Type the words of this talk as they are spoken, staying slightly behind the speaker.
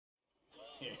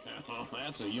Yeah,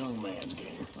 that's a young man's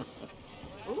game.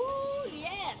 Ooh,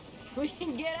 yes. We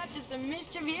can get up to some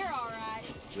mischief here, all right.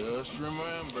 Just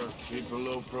remember, keep a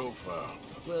low profile.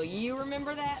 Will you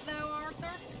remember that, though,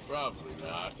 Arthur? Probably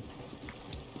not.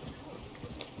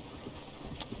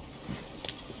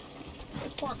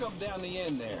 Let's park up down the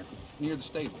end there, near the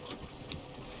stables.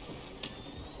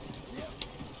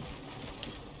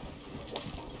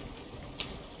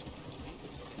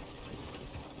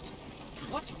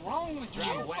 What's wrong with you?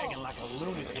 Drive a wagon like a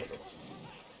lunatic.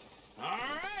 All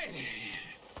right.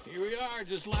 Here we are,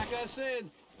 just like I said.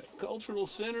 The cultural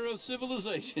center of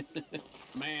civilization.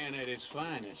 Man at its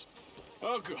finest.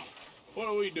 Uncle, what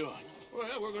are we doing?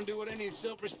 Well, we're gonna do what any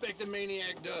self-respecting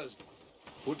maniac does.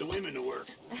 Put the women to work.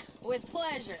 With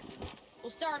pleasure. We'll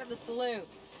start at the saloon.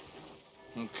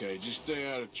 Okay, just stay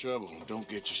out of trouble and don't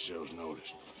get yourselves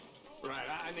noticed. Right,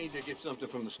 I need to get something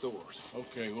from the stores.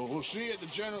 Okay, well, we'll see you at the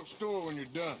general store when you're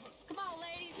done. Come on,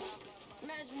 ladies.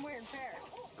 Imagine we're in Paris.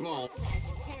 Come on.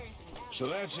 So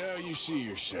that's how you see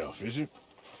yourself, is it?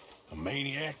 A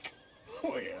maniac?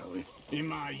 Well, in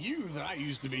my youth, I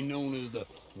used to be known as the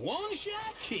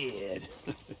one-shot kid.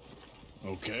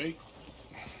 Okay.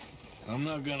 I'm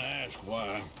not gonna ask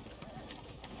why.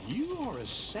 You are a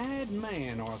sad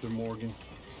man, Arthur Morgan.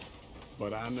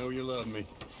 But I know you love me.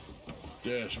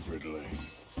 Desperately.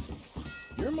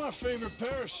 You're my favorite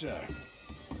parasite.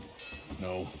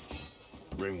 No.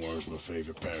 Ringworm's my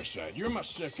favorite parasite. You're my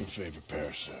second favorite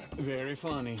parasite. Very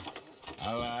funny.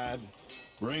 I lied.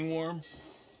 Ringworm,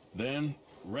 then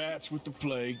rats with the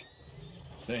plague,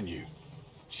 then you.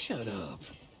 Shut up.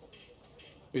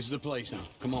 This is the place now.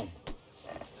 Come on.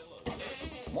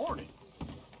 Morning.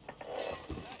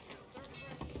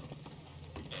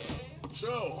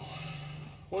 So,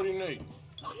 what do you need?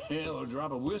 Hell, a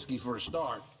drop of whiskey for a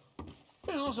start.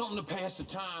 You know, something to pass the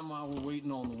time while we're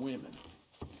waiting on the women.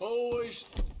 Always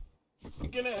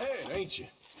thinking ahead, ain't you?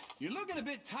 You're looking a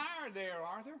bit tired there,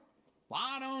 Arthur.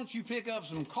 Why don't you pick up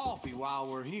some coffee while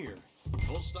we're here?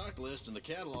 Full stock list in the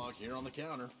catalog here on the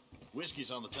counter.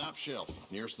 Whiskey's on the top shelf,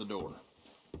 nearest the door.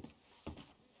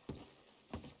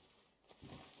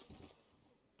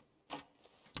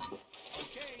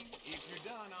 Okay, if you're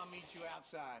done, I'll meet you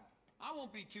outside. I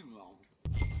won't be too long.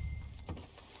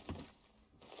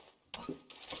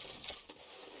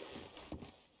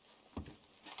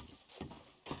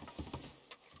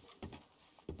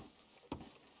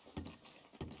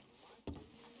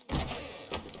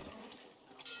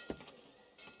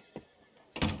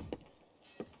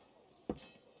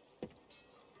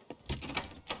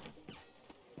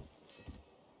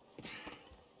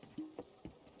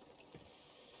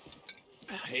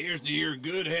 Here's to your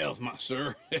good health, my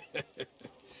sir.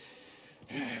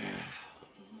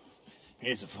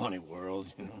 It's a funny world,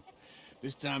 you know.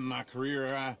 This time in my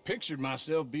career, I pictured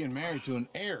myself being married to an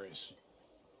heiress.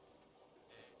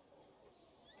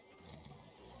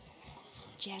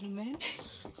 Gentlemen,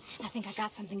 I think I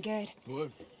got something good.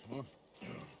 What?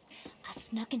 I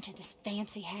snuck into this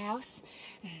fancy house,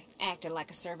 acted like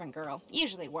a servant girl.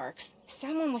 Usually works.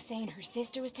 Someone was saying her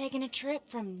sister was taking a trip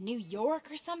from New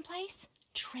York or someplace.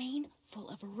 Train full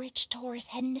of rich tourists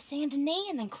heading to Saint Denis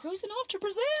and then cruising off to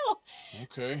Brazil.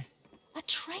 Okay. A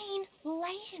train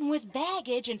laden with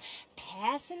baggage and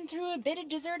passing through a bit of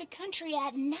deserted country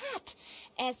at night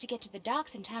as to get to the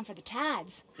docks in time for the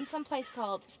tides in some place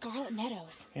called Scarlet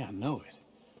Meadows. Yeah, I know it.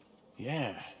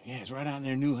 Yeah, it's right out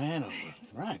near New Hanover.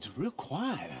 Right, it's real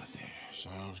quiet out there.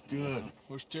 Sounds good.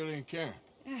 Where's Tilly and Karen?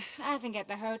 I think at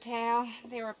the hotel.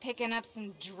 They were picking up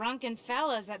some drunken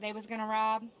fellas that they was gonna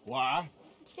rob. Why?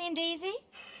 Seemed easy.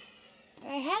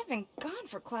 They have been gone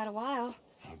for quite a while.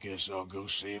 I guess I'll go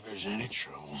see if there's any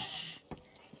trouble.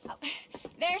 Oh,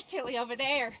 there's Tilly over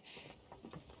there.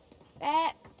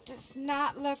 That does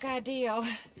not look ideal.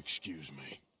 Excuse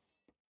me.